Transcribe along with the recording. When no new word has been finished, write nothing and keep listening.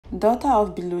Daughter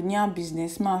of billionaire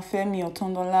businessman Femi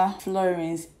Otondola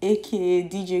Florence, aka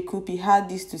DJ Cuppy, had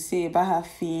this to say about her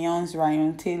fiancé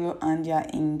Ryan Taylor and their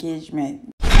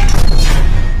engagement.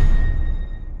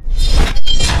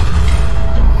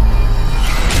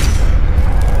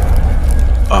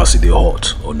 RCD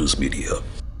Hot on News Media.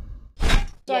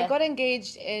 So I got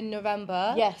engaged in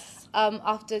November. Yes.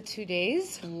 After 2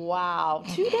 days. Wow.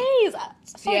 2 days.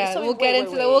 Sorry, We'll get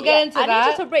into that. I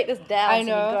need you to break this down. I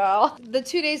know, to me, girl. The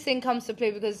 2 days thing comes to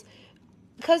play because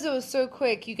it was so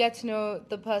quick. You get to know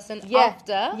the person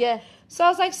after. Yeah. So I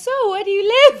was like, so where do you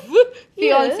live?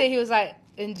 Yeah. Fiance, he was like,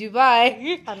 in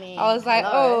Dubai. I mean, I was like,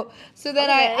 hello. oh. So then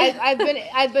Okay.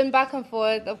 I've been back and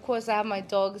forth. Of course, I have my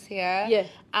dogs here. Yeah.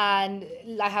 And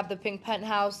I have the pink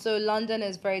penthouse. So London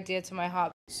is very dear to my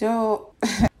heart. So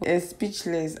it's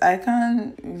speechless. I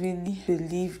can't really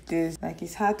believe this. Like,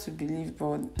 it's hard to believe,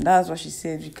 but that's what she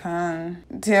said. You can't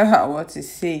tell her what to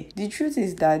say. The truth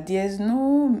is that there's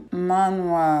no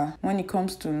manual when it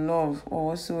comes to love or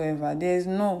whatsoever. There's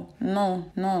no.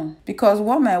 Because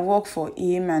what might work for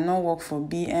A might not work for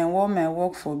B, and what might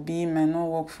work for B might not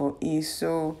work for A.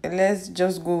 So let's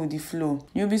just go with the flow.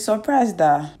 You'll be surprised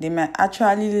that they might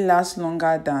actually last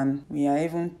longer than we are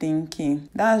even thinking.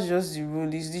 That's just the rule.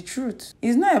 It's the truth.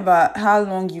 It's not about how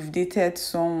long you've dated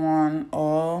someone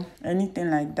or anything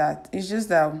like that. It's just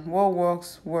that what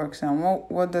works, and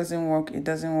what doesn't work, it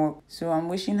doesn't work. So I'm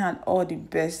wishing her all the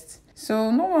best.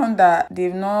 So no wonder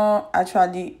they've not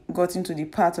actually gotten to the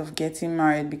part of getting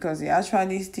married, because they're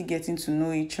actually still getting to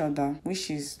know each other, which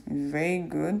is very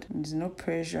good. There's no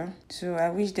pressure. So I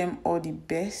wish them all the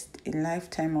best, a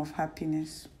lifetime of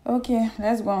happiness. Okay,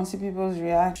 let's go and see people's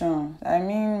reaction. I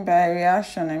mean, by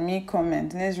reaction, I mean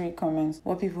comment. Let's read comments.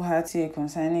 What people had to say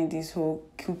concerning this whole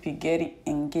Cuppy getting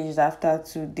engaged after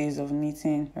 2 days of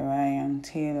meeting Ryan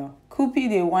Taylor. Cuppy,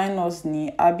 they whine us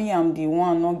ni. Abi, I'm the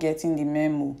one not getting the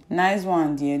memo. Nice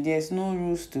one, dear. There's no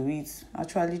rules to it.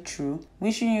 Actually true.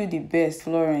 Wishing you the best,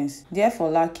 Florence. Therefore,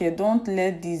 Lake, don't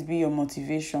let this be your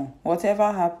motivation.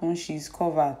 Whatever happens, she's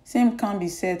covered. Same can be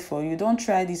said for you. Don't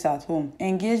try this at home.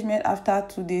 Engagement after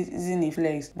 2 days isn't a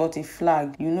flex, but a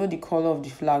flag. You know the color of the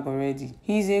flag already.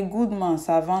 He's a good man.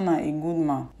 Savannah, a good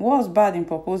man. What's bad in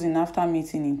proposing after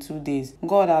meeting in 2 days?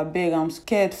 God, I beg, I'm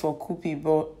scared for Cuppy,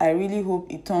 but I really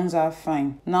hope it turns out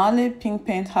fine. Now only pink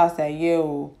penthouse a year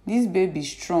old. This baby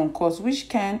strong, cause which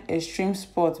kind extreme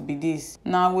sport be this?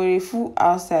 Now we're a fool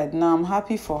outside. Now I'm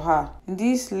happy for her.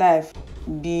 This life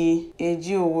be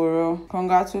Eji Oworo.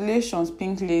 Congratulations,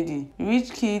 pink lady.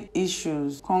 Rich kid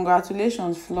issues.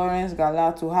 Congratulations, Florence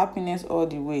Galato. Happiness all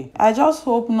the way. I just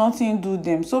hope nothing do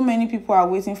them. So many people are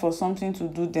waiting for something to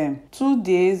do them. 2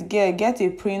 days, get a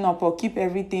prenup or keep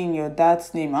everything in your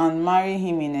dad's name and marry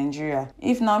him in Nigeria.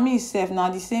 If na me sef, na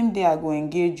the same day I go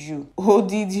engage you.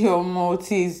 ODD or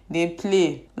multis, they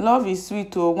play. Love is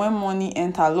sweet, oh. When money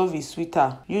enter, love is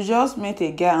sweeter. You just met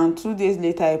a guy and 2 days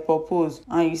later I propose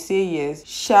and you say yes.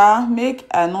 Sha, make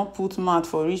I not put mouth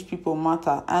for rich people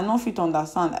matter. I no fit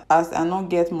understand as I not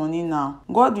get money now.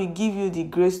 God will give you the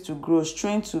grace to grow,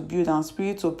 strength to build, and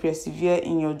spirit to persevere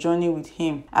in your journey with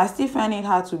him. I still find it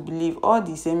hard to believe. All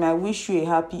the same, I wish you a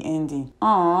happy ending.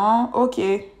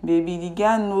 Okay, baby, the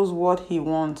guy knows what he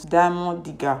wants. Diamond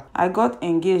digger. I got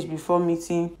engaged before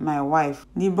meeting my wife.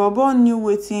 The bobo knew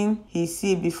wetin he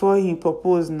see before he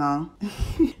proposed now.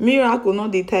 Miracle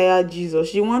not dey tire Jesus.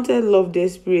 She wanted love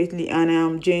desperately, and I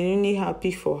am genuinely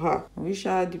happy for her. I wish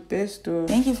her the best though.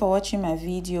 Thank you for watching my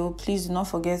video. Please do not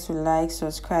forget to like,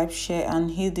 subscribe, share, and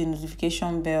hit the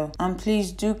notification bell. And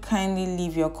please do kindly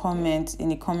leave your comments in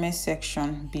the comment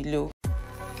section below.